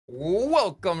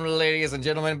Welcome, ladies and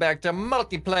gentlemen, back to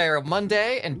Multiplayer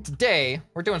Monday, and today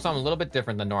we're doing something a little bit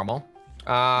different than normal.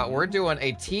 We're doing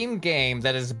a team game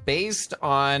that is based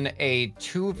on a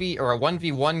 2v or a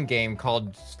 1v1 game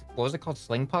called, what was it called?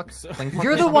 Sling Puck? Sling Puck?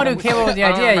 You're the one who came up with the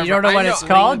idea. You don't know what it's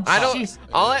called?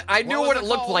 I knew what it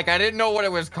looked like. I didn't know what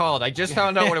it was called. I just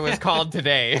found out what it was called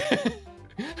today.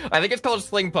 I think it's called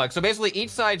Sling Puck. So basically,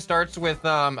 each side starts with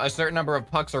a certain number of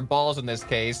pucks or balls in this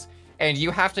case. And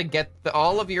you have to get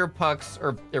all of your pucks,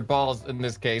 or your balls in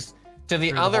this case, to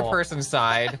the other person's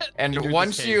side. And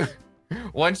once you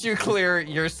clear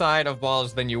your side of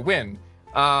balls, then you win.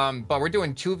 But we're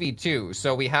doing 2v2,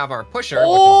 so we have our pusher, which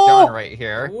is John right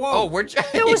here. Whoa.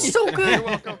 That was so good. You're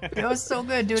welcome. That was so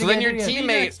good. Do it so again, then your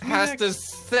teammate has to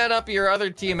set up your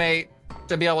other teammate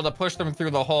to be able to push them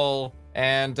through the hole.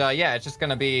 And yeah, it's just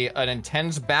going to be an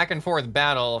intense back and forth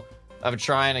battle of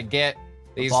trying to get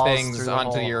these things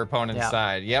onto your opponent's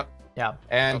side. Yep. Yeah.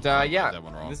 And yeah.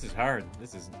 This is hard.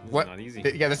 This is not easy.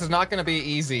 Yeah, this is not going to be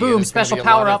easy. Boom, special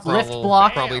power up, lift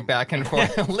block. Probably back and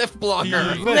forth. Lift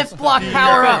blocker. Lift block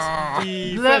power up.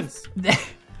 Defense.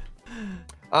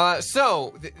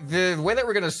 So the way that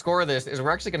we're going to score this is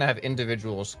we're actually going to have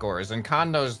individual scores, and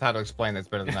Khan knows how to explain this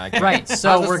better than I can. Right.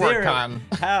 So we're work, Khan?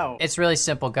 How? It's really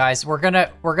simple, guys. We're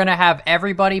gonna have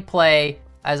everybody play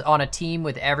as on a team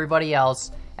with everybody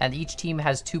else. And each team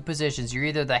has two positions. You're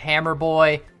either the hammer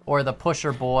boy or the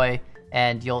pusher boy,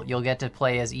 and you'll get to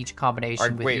play as each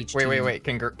combination with each team. Wait.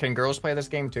 Can girls play this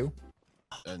game too?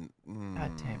 God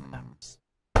damn it!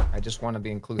 I just want to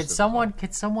be inclusive.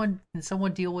 Can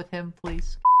someone deal with him,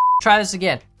 please? Try this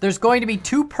again. There's going to be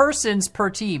two persons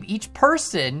per team. Each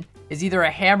person is either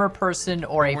a hammer person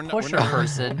or a pusher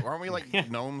person. Aren't we like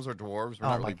gnomes or dwarves?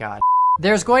 Oh my god.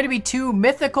 There's going to be two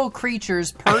mythical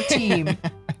creatures per team.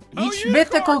 Each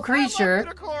mythical creature.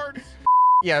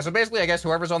 Yeah, so basically, I guess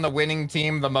whoever's on the winning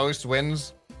team the most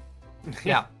wins.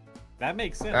 Yeah, that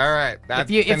makes sense. All right,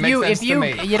 you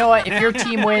know what? If your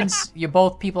team wins,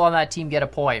 both people on that team get a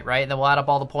point, right? And then we'll add up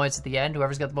all the points at the end.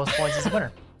 Whoever's got the most points is the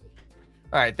winner.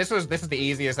 All right, this is the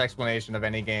easiest explanation of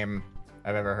any game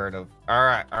I've ever heard of. All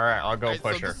right, I'll go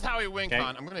pusher. So this is how he wins,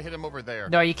 Con. I'm gonna hit him over there.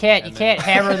 No, you can't. You can't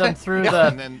hammer them through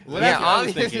the.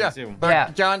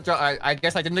 But John, I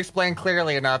guess I didn't explain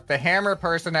clearly enough. The hammer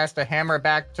person has to hammer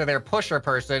back to their pusher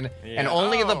person, and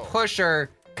only the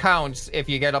pusher counts if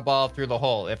you get a ball through the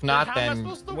hole. If not,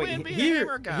 then wait.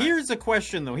 Here's a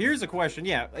question though. Here's a question.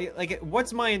 Yeah, like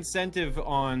what's my incentive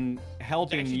on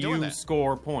helping you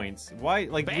score points? Why?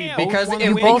 Like because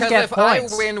if I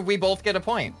win, we both get a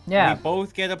point. Yeah, we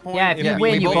both get a point. Yeah, if you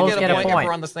win, you both get a point. If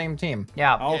we're on the same team.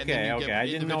 Yeah. Okay. I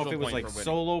didn't know if it was like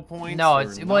solo points. No,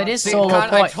 it is solo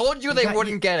points. I told you they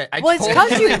wouldn't get it. Well, it's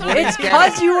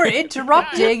because you were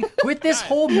interrupting with this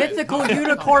whole mythical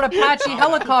unicorn Apache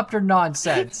helicopter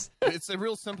nonsense. It's a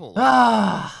real simple.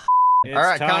 All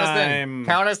right,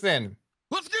 count us in.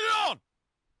 Let's get it on.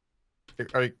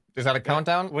 Is that a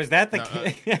countdown? Was that the?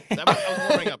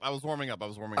 I was warming up.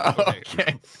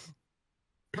 Okay.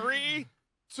 3,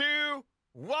 2,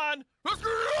 1. Let's get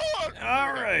it on.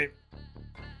 All right.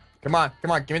 Come on,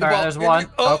 give me the ball. There's one.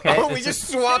 Okay. We just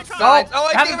swapped sides.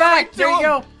 I have it back. There you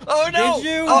go. Oh no. Did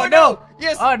you? Oh no.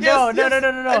 Yes. Oh no.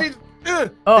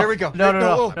 There we go.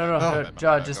 No.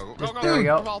 John, just there we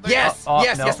go. Yes.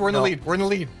 We're in the lead. We're in the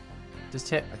lead. Just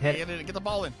hit. Get the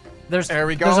ball in. There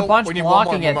we go. There's a bunch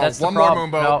blocking it. That's the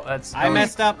problem. No, that's. I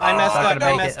messed up.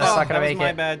 That's not gonna make it.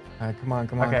 My bad. All right, come on.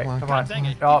 Okay, come on. Dang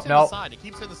it. Oh no. It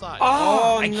keeps to the side.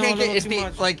 Oh, I can't get. It's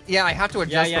the like. Yeah, I have to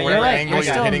adjust for whatever angle you're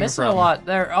you're still hitting missing from. a lot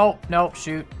there. Oh no,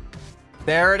 shoot.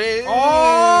 There it is.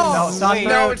 Oh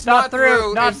no, it's not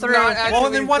through. Not through. Well,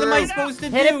 then what am I supposed to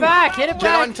do? Hit it back. Get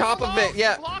on top of it.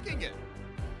 Yeah. Blocking it.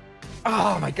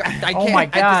 Oh my god. I can't. Oh my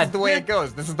god.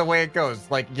 This is the way it goes.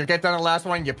 Like you get done the last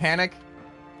one, you panic.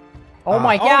 Oh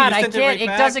my god, I can't. It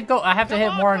doesn't go. I have to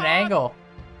hit more an angle.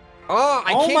 Oh,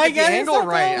 I can't get the angle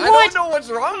right. I don't know what's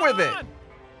wrong with it.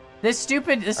 This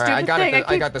stupid thing. I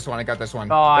got this one.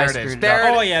 Oh, there it is.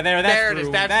 Oh yeah, there it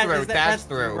is. That's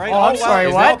through. Right? Oh, I'm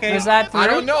sorry. What? Okay. Was that through? I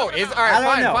don't know. All right,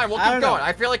 fine. We'll keep going. Know.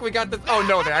 I feel like we got this. Oh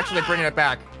no, they're actually bringing it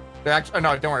back. They're actually. Oh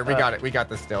no, don't worry. We got it. We got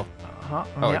this still.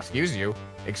 Oh, excuse you.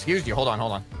 Hold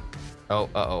on. Oh,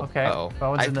 Okay.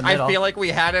 Phone's in the middle. I feel like we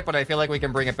had it, but I feel like we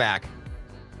can bring it back.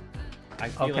 I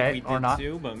feel like we did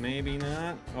too, but maybe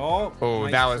not. Oh,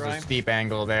 that was a steep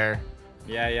angle there.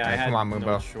 Yeah, I had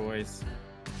no choice.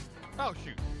 Oh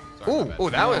shoot. Ooh,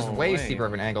 that was way steeper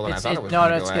of an angle than I thought it was. No,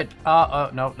 it's good.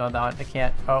 No, I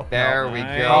can't. Oh, there we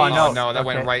go. Oh no, that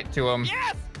went right to him.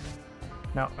 Yes.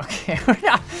 No, okay,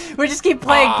 we just keep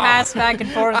playing pass back and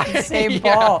forth with the same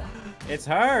ball. It's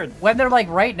hard. When they're like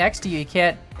right next to you, you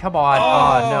can't. Come on.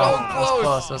 Oh, no. Oh,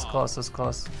 That was close. That was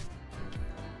close.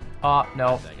 Oh,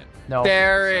 no. No.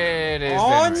 There it is.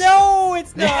 Oh no,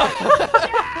 it's not.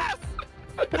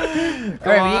 All right, we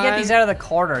can get these out of the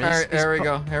corner. All right, there we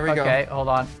go. Here we go. Okay, hold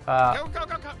on. Go, go,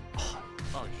 go, go.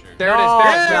 Oh, shoot. There it No,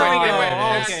 is. there we go.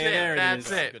 That's Okay, it. there it That's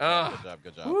is. it. Good job,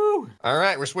 good job. Woo. All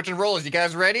right, we're switching roles. You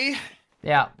guys ready?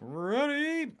 Yeah.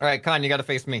 Ready? All right, Con, you got to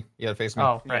face me. You got to face me.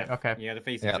 Oh, right. Yeah. Okay. You gotta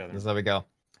face each Yeah, other. this is how we go. All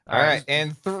All right. right,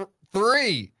 and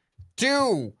 3,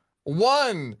 2,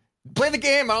 1. Play the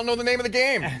game. I don't know the name of the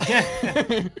game. All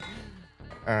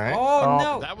right. Oh, Oh.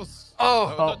 no. That was.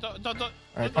 Oh. Oh, come on.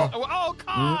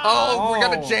 Oh, we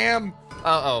got Oh. a jam.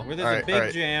 Uh-oh. Where there's All a right, big all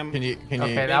right. jam. Can you?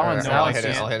 Okay, that all one's- right, that I'll one's hit it.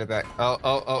 just- I'll hit it back.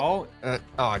 Oh,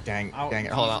 dang, Ow. dang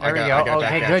it. Hold on. There we I go. got it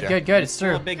Okay, back, good. It's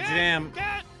Still a through. big jam.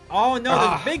 Oh no,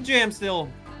 there's a big jam still.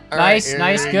 All Nice, right,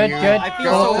 nice, here good, you good. I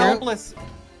feel Go so through. helpless.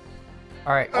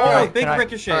 All right. Oh, can big I-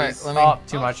 ricochets. All right, let me. Oh,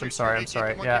 too much. I'm shoot, sorry. shoot,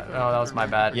 come on, Yeah. come Oh, on, that was my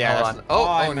bad. Yeah. Hold that's- on. Oh,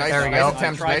 There nice, we nice go. attempt.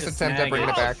 I tried Nice to attempt at snag bringing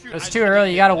it. it back. shoot, It's I too just-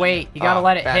 early. You gotta wait. You gotta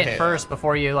let it bad hit hit. first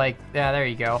before you like. Yeah, there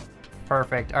you go.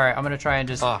 Perfect. All right, I'm gonna try and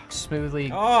just Ah.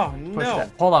 smoothly Oh push no.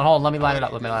 that. Hold on. Let me line it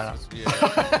up. Yeah.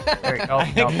 There you go.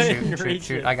 I No, couldn't shoot.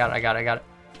 reach it. I got it.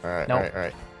 All right, Nope. all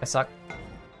right. I suck.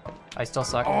 I still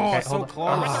suck. Oh, Okay, so hold on.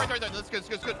 close. Right. That's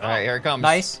good. All right, here it comes.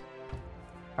 Nice.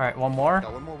 All right, one more.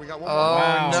 Got one more. We got one Oh, more.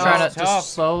 Wow. Just no. trying to Tough.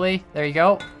 just slowly. There you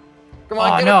go. Come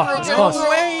on, Oh, get no, it through. it's get it close. through.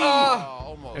 way. Oh,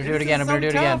 almost. I'm gonna do it This again. is I'm gonna so do it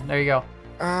again. tough. There you go.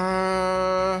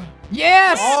 Uh,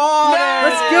 Yes. Oh,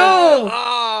 Let's there it go.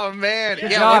 Oh man!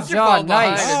 Good yeah, job, once you fall John.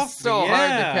 behind, Nice. it's so hard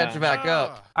Yeah. to catch back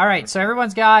up. All right, so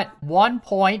everyone's got 1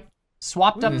 point.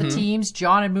 Swapped up the Mhm. teams.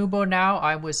 John and Mumbo now.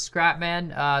 I'm with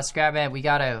Scrapman. Scrapman, we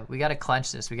gotta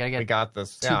clench this. We gotta We get got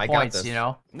this. 2 Yeah, I got points. this. You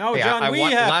know. No, Yeah, John, I we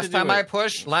won. have Last to do time it. I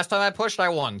pushed, I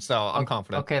won. So I'm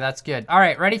confident. Okay, that's good. All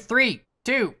right, ready? 3,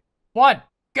 2, 1,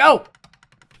 go.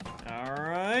 All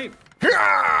right.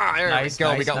 There Nice, we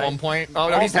go. We nice, got nice. 1 point. Oh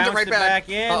no, Oh, he sent it bounced right it back. back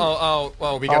in.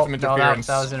 Oh, we got some No, interference.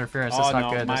 that was interference. Oh That's not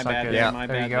no, good. my That's not bad good. there, Yeah. my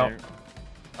There you bad go.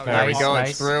 there. There we Nice, go. nice.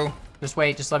 It's through. Just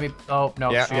wait. Just let me. Oh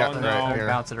no! Yeah, shoot. yeah, Oh, Let no. me here.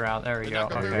 bounce it around. There we go.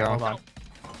 There Okay, you go. hold on.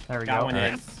 There we Got go. one All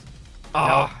in. right.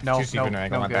 Oh, No, too steep in there. I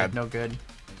got no my good. bad. No good.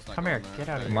 Come here. Get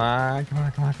out of Come here. on,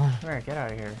 come on. Come here. Get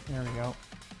out of here. There we go.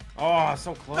 Oh,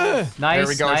 so close. Nice. There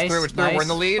we go. Nice. It's through. It's through. Nice. We're in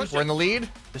the lead. Push it. We're in the lead.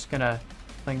 Just gonna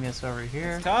fling this over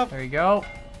here. It's tough. There you go.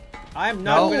 I'm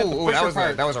not good at the Ooh, pusher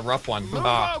part. that was a rough one.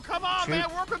 Mumbo, come on, shoot. man.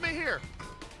 Work with me here.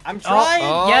 I'm trying.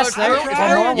 Oh, Yes, it's there- through, one it's more,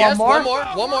 through. one Yes, more. one more.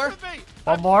 One more. Work with me.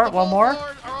 One more, The one more. ball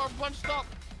are bunched up.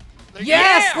 There you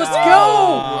Yes, go. let's Oh.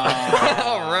 go.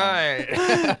 All right.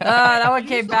 That one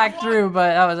came back through, but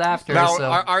that was after. No, so.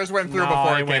 ours went through No, before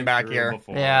it it came went back through here.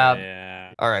 before. Yeah.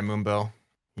 Yeah. All right, Moonbo.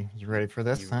 You ready for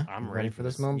this, huh? I'm You ready for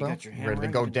this, You Moonbo? got your hand Ready to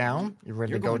right go on it. down? You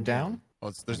ready You're to go going down? down.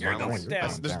 Oh, there's You're violence. going down.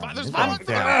 There's You're violence. going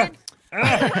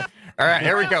down. All right,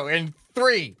 here we go. In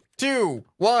 3, 2,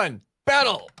 1,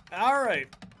 battle. All right.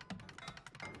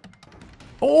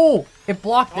 Oh, it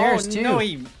blocked theirs oh, too. No,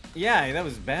 yeah, that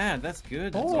was bad. That's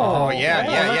good. That's Oh, Oh, yeah.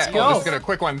 let's Oh, go. this is a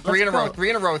quick one. Three in a row. go. Three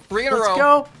in a row. Three in a Let's row.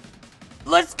 go.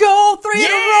 Let's go. 3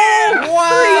 in a row. Wow,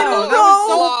 3 in a that row.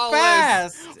 was so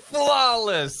fast.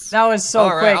 Flawless. That was so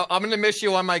All right, quick. I'm gonna miss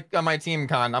you on my team,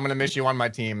 Con. I'm gonna miss you on my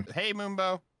team. Hey,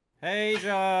 Mumbo. Hey,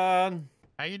 John.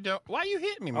 How you doing? Why you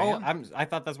hitting me, Oh, man? I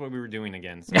thought that's what we were doing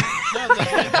again. So.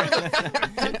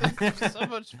 There's so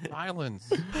much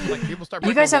violence. Like people start. You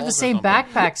breaking guys have the walls or same something.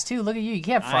 backpacks too. Look at you. You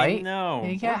can't fight. I know.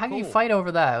 You can't, We're how can you cool. fight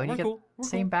over that when We're you get cool. We're the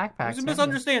same cool. backpacks? It's a man?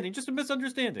 misunderstanding. Just a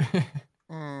misunderstanding.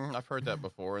 I've heard that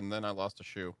before, and then I lost a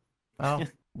shoe. Oh,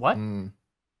 what? Mm.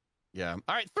 Yeah.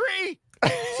 All right, 3,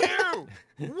 2,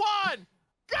 1,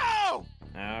 go!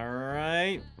 All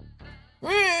right.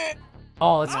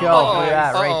 Oh, let's go. Oh, Look at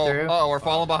that, right Uh-oh. through. Oh, we're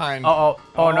falling behind. Oh,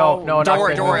 no, no, Don't not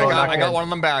worry, good. don't worry. Mumbo, I not got good. one of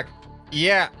them back.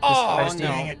 Yeah. I Oh, just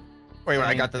dang need- it. Wait,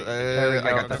 I got the. There we I go.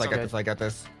 got this. That's I got good. this. I got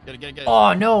this. Get it.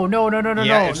 Oh no, no,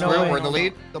 Yeah, it's no through. way. We're in the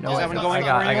lead. No, Is that one I going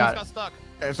got for it, I you? got it. Got stuck.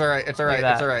 It's all right. It's all Look right.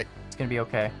 at It's that. all right. It's gonna be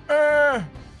okay.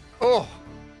 Oh.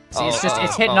 See, it's just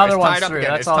it's hitting oh, other it's ones tied up through. again.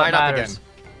 That's It's all that tied up matters. again.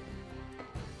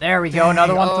 There we go.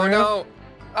 Another one Oh through. no.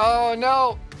 Oh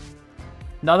no.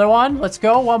 Another one. Let's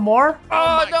go. One more. Oh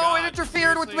my no! God. It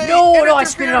interfered with me. No, It no, I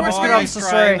screwed it up. I interfered screwed with it up. I'm me. so Nice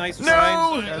sorry. try. Nice No.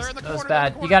 try. They're in the That was corner,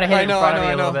 bad. they're You in gotta the hit it in I know, front I of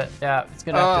me a know, little I know. bit. Yeah, it's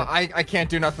gonna have to. I can't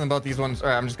do nothing about these ones. All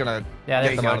right, I'm just gonna. Yeah, there get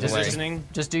you them go. out of the way. Positioning.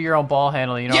 Just do your own ball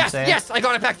handling. You know what I'm Yes, saying? yes, I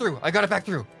got it back through. I got it back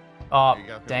through. Oh, There you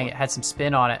go. Good dang one. it! Had some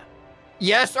spin on it.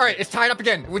 Yes, all right, it's tied up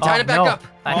again. We tied Oh, it back no. up.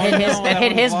 I hit his. no, I that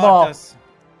hit one his blocked ball. us.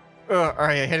 All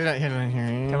right, hit it here.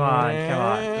 Come on,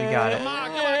 we got it. Come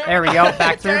on. There we go.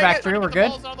 Back through. Dang Back it. through. We're The good.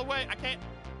 ball's out of the way. I can't.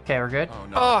 Okay, we're good. Oh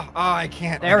no. Oh, I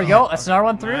can't. There we go. That's another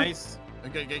one through. Nice.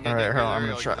 All right, hold on, I'm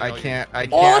gonna try. I can't. Oh,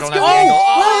 let's go!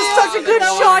 That was such a good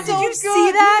shot. Did you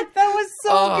see that? That was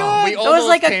so good. We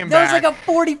almost came back. That was like a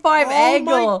 45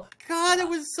 angle. Oh my god, it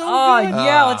was so Oh good.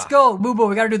 yeah, let's go, Mubo.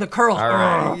 We gotta do the curls. All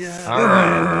right. Yeah. All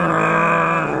right.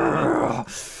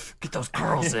 Get those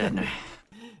curls in.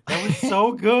 That was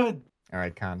so good. All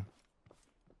right, Con.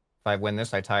 If I win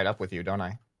this, I tie it up with you, don't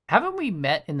I? Haven't we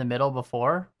met in the middle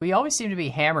before? We always seem to be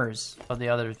hammers of the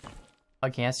other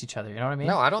against each other. You know what I mean?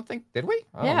 No, I don't think. Did we?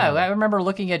 Oh, Yeah, no. I remember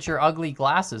looking at your ugly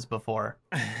glasses before.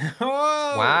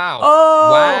 Wow.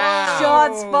 Oh, Wow.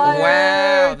 shots fired.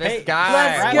 Wow, this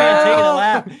guy.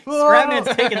 let's go. Scrapman's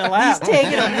taking a lap. He's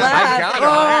taking a I lap. got it.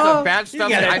 I have bad stuff.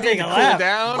 gotta I need take to a cool lap.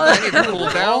 down. I need to cool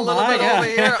down a little my, bit yeah. over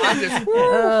here. I'm just.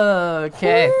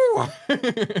 Okay.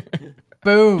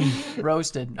 Boom.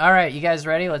 Roasted. All right, you guys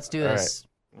ready? Let's do this.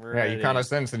 Yeah, you count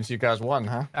us in since you guys won,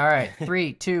 huh? All right,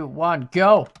 3, 2, 1 go.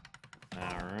 All All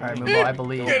right, right. Mubo, I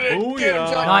believe.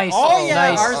 Booyah. Nice. Oh yeah,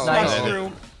 nice, ours nice. smashed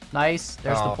through. Nice.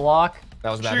 There's the Oh. block. That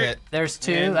was a bad hit. There's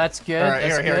 2. And- That's good. All right,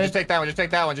 That's here, good. just take that one. Just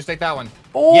take that one. Just take that one.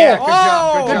 Oh, Yeah, good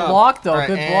job. Good good job. block though. All right,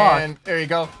 Good block. And there you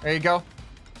go. There you go. Oh,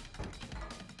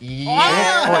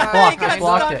 Yeah. it's blocked. Hey, I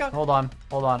blocked guys, it. stuck. Hold on.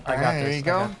 Hold on. I got Alright, this. there you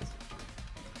go. I got this.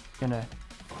 Gonna.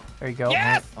 There you go.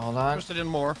 Yes! Hold on. Push it in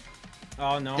more.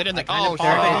 Oh no. Get in I there. kinda Oh,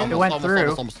 popped shit. it in. It went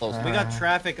through. We got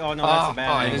traffic. Oh no, that's a bad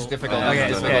Oh, angle. it is difficult. Okay,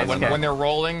 It is okay, difficult. okay. When they're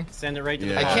rolling, Send it right to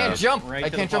the Yeah. I pocket. can't jump. Right I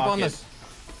to can't the jump on pocket. this.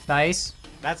 Nice.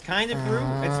 That's kind of through.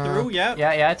 It's through. Yeah.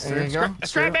 Yeah, it's There through. you go.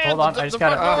 It's through. Scrapman, Hold on. the I just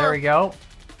front got it. door. There we go.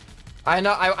 I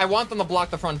know. I want them to block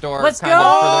the front door. Let's kind go! of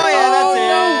Oh for the- yeah, that's Oh, it.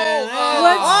 no.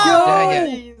 Let's go! Dang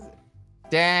it.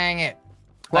 Dang it.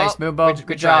 Nice, Well, Moonbo. we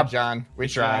Good tried, job. John. We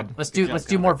tried. Let's do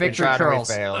more We victory tried and we curls.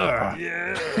 failed. Yeah.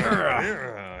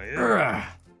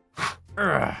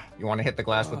 You want to hit the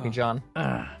glass with me, John?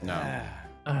 No,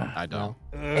 I don't.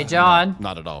 Hey, John.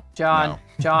 Not at all. John.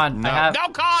 John. No, I have. no,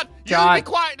 Con! John. You be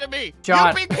quiet to me!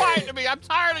 John. You be quiet to me! I'm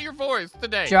tired of your voice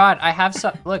today! John. I have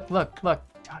some. Look. John. Look.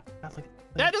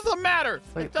 That doesn't matter!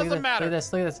 Look, It doesn't matter! Look at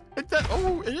this. Look at this. It does,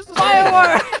 oh, it is the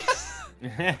Fireworks!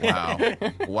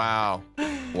 Wow.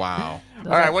 Wow.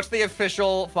 All right. What's the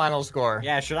official final score?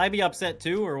 Yeah. Should I be upset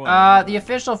too, or what? The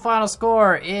official final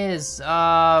score is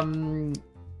 1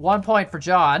 point for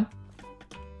John.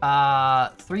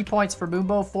 3 points for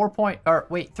Moonbo,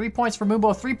 3 points for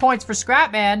Moonbo, 3 points for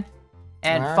Scrapman,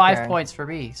 and Okay. 5 points for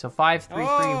me. So 5, 3, 3,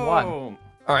 1. Oh.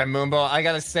 All right, Moonbo. I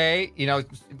gotta say, you know,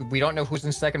 we don't know who's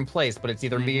in second place, but it's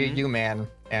either me or you, man.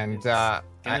 And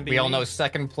be we all me. know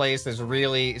second place is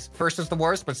really first is the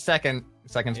worst, but second's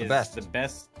the Is best. The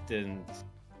best and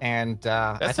And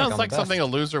That I think sounds I'm like the best. something a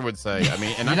loser would say. I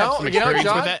mean, and I You know- have some you know, experience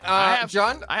John, with that. I have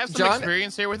some John,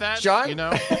 experience here with that. John? You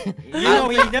know? you know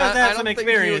he does I have don't some think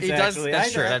experience. He does. Actually.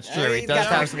 That's true. That's true. He He's does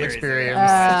got have some experience.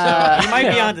 He might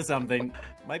be onto something.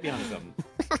 Might be onto something.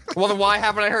 Well, then why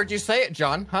haven't I heard you say it,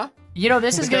 John? Huh? You know,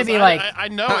 this is going to be Because like... I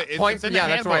know Huh, it. It's, point. it's in Yeah,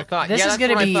 the that's what I handbook. thought. This yeah, is that's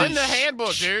gonna what I be- thought. It's in the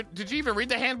handbook, dude. Did you even read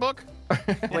the handbook?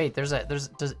 Wait, does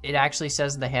it actually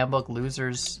says in the handbook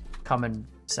losers come in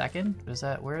second? Is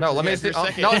that where? No, is let it? me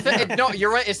Yeah, see. you're Oh, second. no,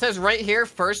 you're right. It says right here,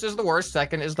 first is the worst,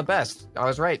 second is the best. I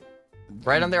was right.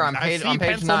 Right on there on I page see on page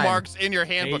pencil 9. marks in your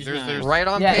handbook. Page There's 9. Right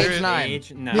on Yeah, page it's 9.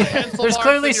 Age 9. pencil There's marks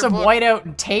clearly in your some book. whiteout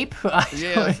and tape.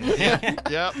 Yeah.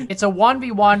 Yep. It's a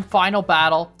 1v1 final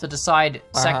battle to decide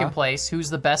second Uh-huh. place, who's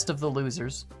the best of the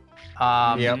losers.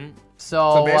 Yep. So,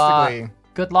 So basically,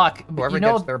 good luck. whoever you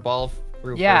know, gets their ball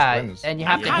through yeah, first wins. and you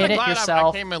have I'm to kinda hit it glad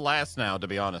yourself. I came in last now, to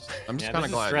be honest. I'm just Yeah, kind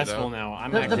this of is glad. stressful You know? now.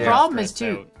 I'm The actually problem is stressed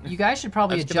too, out. you guys should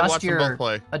probably It's gonna adjust watch them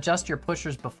both your play.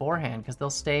 pushers beforehand because they'll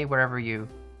stay wherever you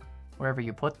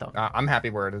put them. I'm happy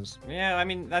where it is. Yeah, I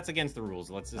mean that's against the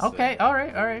rules. Let's just Okay, all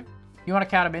right. You want to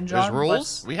count them in, John? There's rules?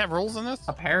 Let's- We have rules in this?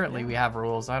 Apparently, we have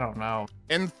rules. I don't know.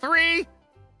 In 3,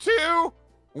 2,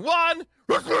 1.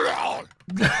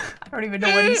 I don't even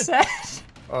know what he said.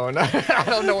 Oh no, I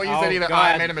don't know what you Oh, said either.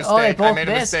 God. I made a mistake. Oh, they both I made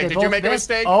a missed. mistake. They Did both you make missed.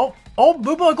 a mistake? Oh,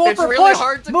 Mubo going It's for a really push.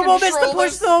 hard to Mubo missed the control push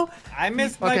this. though. I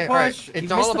missed Okay, my all right. push. It's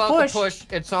You all missed the about push. the push.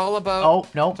 It's all about. Oh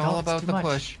no, It's all no, about too the much.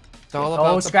 push. It's all Oh,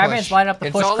 about the Scrapman's push. lining up the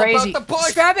It's push all crazy. about the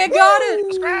push. Scrapman got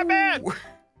it. Scrapman!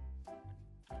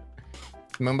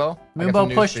 Moonbo. I got some Moonbo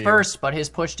news pushed for you. first, but his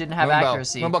push didn't have Moonbo.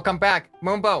 accuracy. Moonbo, come back.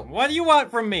 Moonbo. What do you want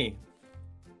from me?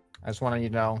 I just wanted you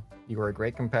to know you were a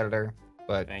great competitor,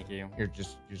 but Thank you. you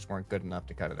just weren't good enough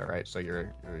to cut it. All right, so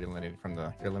you're eliminated from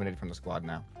the squad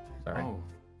now. Sorry. Oh.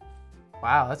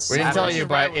 Wow, that's We didn't savage. tell you,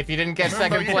 but if you didn't get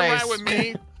Remember, second you place, can ride with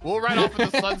me. We'll ride off in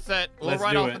the sunset. We'll Let's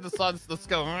ride do off it. in the suns. Let's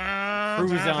go.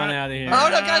 Cruise on out of here. Oh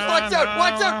no, guys, watch out!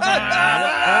 Watch out!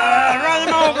 Run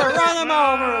him over! Run him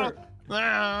over!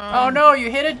 Oh no,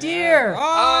 you hit a deer!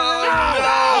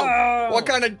 Oh, no! What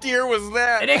kind of deer was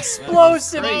that? An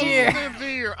explosive deer! Explosive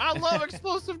deer. I love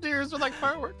explosive deers. They're like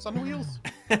fireworks on wheels.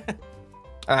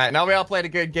 All right, now we all played a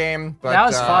good game. But, that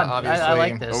was fun. Obviously... I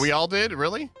like this. Oh, we all did?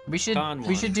 Really? We should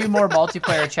do more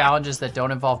multiplayer challenges that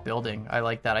don't involve building. I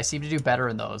like that. I seem to do better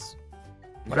in those.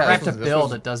 Whenever I have to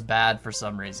build, it does bad for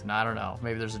some reason. I don't know.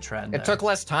 Maybe there's a trend. It took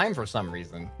less time for some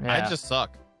reason. Yeah. I just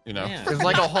suck. You know, it was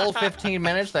like a whole 15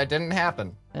 minutes that didn't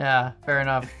happen. Yeah, fair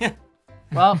enough.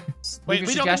 Well, wait,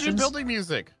 we don't do building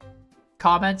music.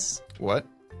 Comments? What?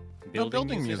 No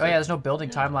building music. Oh yeah, there's no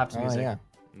building time-lapse music. Yeah.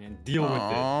 And deal with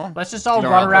it. Let's just all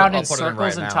run around in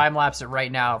circles and time-lapse it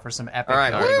right now for some epic. All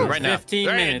right, right now. 15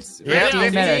 minutes. Yeah,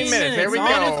 15 minutes. There we go.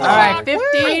 All right,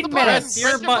 15 minutes.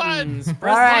 Your buttons. All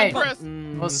right.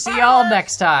 We'll see y'all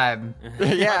next time.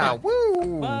 Yeah.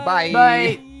 Woo. Bye.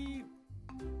 Bye.